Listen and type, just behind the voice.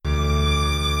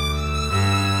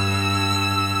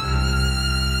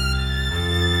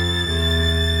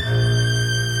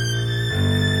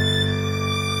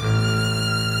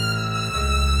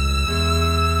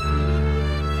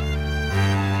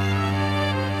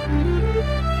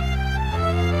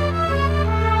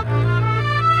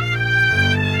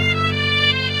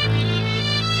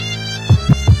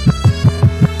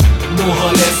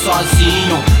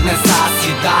sozinho nessa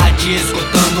cidade,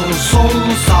 escutando um som,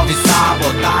 salve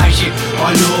Sabotage.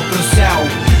 Olho pro céu,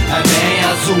 é bem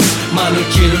azul, mano,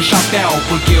 tiro o chapéu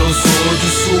porque eu sou do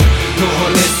sul. No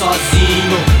rolê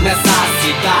sozinho nessa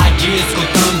cidade,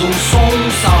 escutando um som,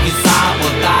 salve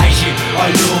Sabotage.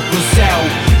 Olho pro céu,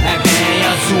 é bem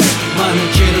azul, mano,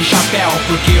 tiro o chapéu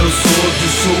porque eu sou do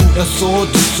sul. Eu sou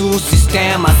do sul,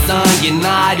 sistema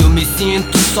sanguinário, me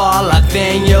sinto só, lá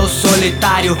vem eu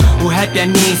solitário. O rap é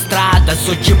minha estrada,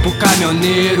 sou tipo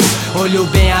caminhoneiro, olho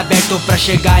bem aberto pra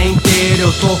chegar inteiro.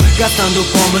 Eu tô gastando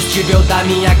combustível da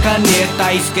minha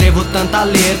caneta, escrevo tanta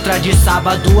letra de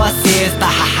sábado a sexta,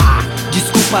 haha.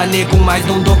 Desculpa nego, mas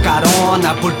não dou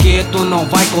carona, porque tu não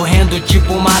vai correndo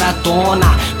tipo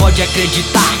maratona. Pode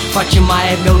acreditar, Fátima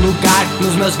é meu lugar,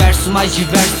 nos meus versos mais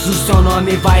diversos o seu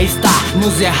nome vai estar.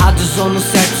 Nos errados ou nos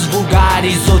certos,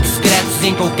 vulgares ou discretos,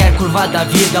 em qualquer curva da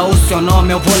vida o seu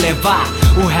nome eu vou levar.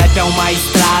 O rap é uma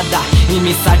estrada e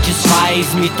me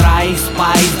satisfaz, me traz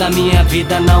paz, da minha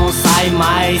vida não sai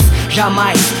mais.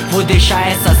 Jamais vou deixar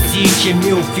essa city,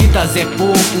 1000 vidas é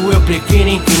pouco, eu prefiro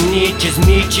Infinite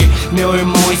Smith. Meu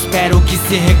irmão, espero que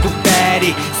se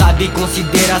recupere, sabe,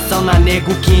 consideração na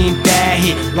nego que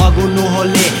emperre. Logo no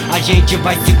rolê a gente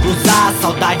vai se cruzar,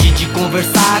 saudade de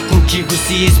conversar contigo,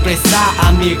 se expressar,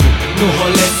 amigo. No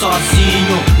rolê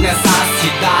sozinho nessa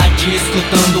cidade,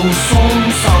 escutando um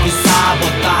som, salve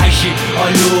Sabotage.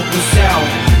 Olho pro céu,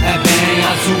 é bem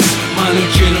azul,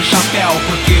 mano, tiro o chapéu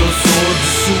porque eu sou do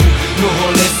sul. No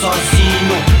rolê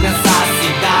sozinho nessa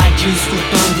cidade,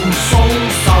 escutando um som,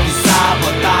 salve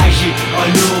Sabotage.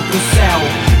 Olho pro céu,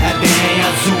 é bem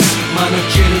azul, mano,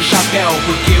 tiro o chapéu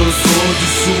porque eu sou do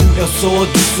sul. Eu sou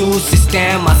do sul,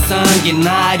 sistema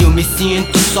sanguinário, me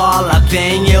sinto só, lá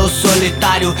vem eu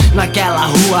solitário. Naquela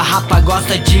rua, rapa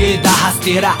gosta de dar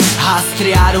rasteira,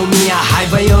 rastrearam minha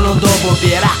raiva e eu não dou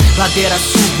bobeira. Ladeira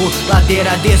subo,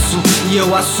 ladeira desço e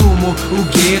eu assumo. O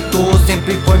gueto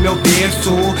sempre foi meu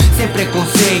berço, sem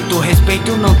preconceito,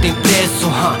 respeito não tem preço,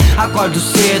 acordo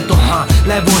cedo,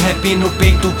 levo o rap no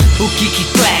peito. O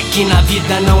kick-clack na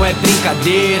vida não é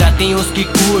brincadeira, tem os que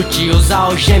curte usar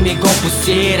algema igual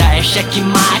pulseira. É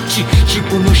checkmate,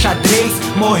 tipo no xadrez,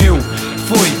 morreu,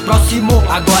 foi, próximo,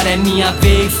 agora é minha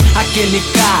vez. Aquele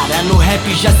cara no rap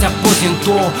já se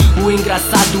aposentou, o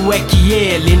engraçado é que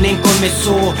ele nem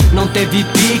começou. Não teve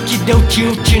pique, deu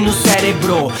tilt no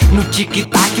cérebro, no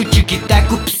tic-tac o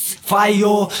tic-tac, ups,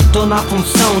 falhou. Tô na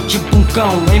função, tipo um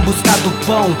cão em busca do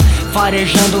pão,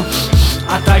 farejando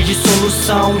atrás de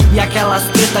solução. E aquelas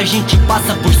tretas a gente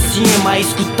passa por cima,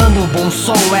 escutando um bom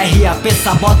som, RAP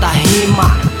sabota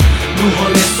rima. No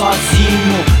rolê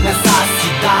sozinho nessa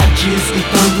cidade,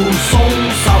 escutando um som,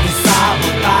 salve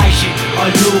Sabotage.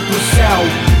 Olho pro céu,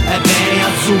 é bem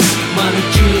azul, mano,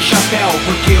 tiro o chapéu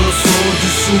porque eu sou do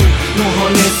sul. No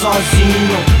rolê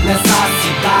sozinho nessa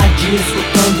cidade,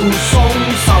 escutando um som,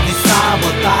 salve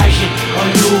Sabotage.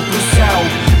 Olho pro céu,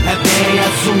 é bem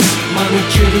azul, mano,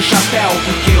 tiro o chapéu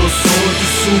porque eu sou do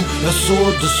sul. Eu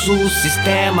sou do sul,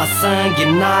 sistema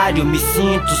sanguinário, me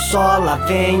sinto só, lá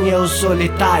vem eu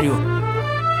solitário.